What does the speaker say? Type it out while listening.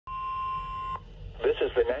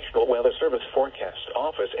is the National Weather Service Forecast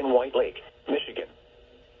Office in White Lake, Michigan.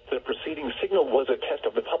 The preceding signal was a test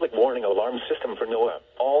of the public warning alarm system for NOAA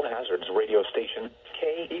All Hazards radio station,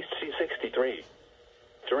 KEAST-C63.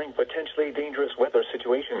 During potentially dangerous weather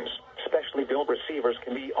situations, specially built receivers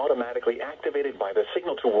can be automatically activated by the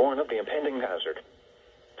signal to warn of the impending hazard.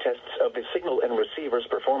 Tests of the signal and receiver's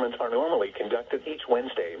performance are normally conducted each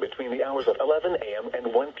Wednesday between the hours of 11 a.m.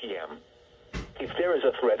 and 1 p.m. If there is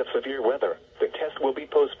a threat of severe weather, the test will be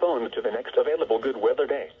postponed to the next available good weather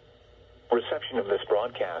day. Reception of this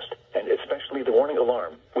broadcast, and especially the warning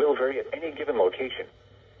alarm, will vary at any given location.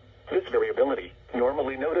 This variability,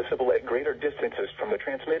 normally noticeable at greater distances from the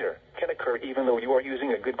transmitter, can occur even though you are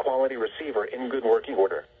using a good quality receiver in good working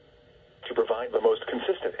order. To provide the most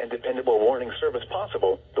consistent and dependable warning service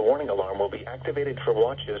possible, the warning alarm will be activated for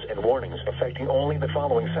watches and warnings affecting only the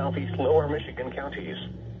following southeast lower Michigan counties: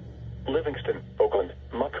 Livingston, Oakland,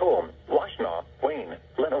 Macomb, Washtenaw, Wayne,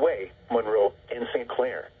 Lenawee, Monroe, and St.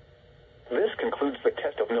 Clair. This concludes the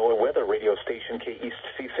test of NOAA weather radio station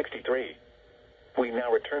KEAST-C63. We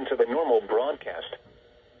now return to the normal broadcast.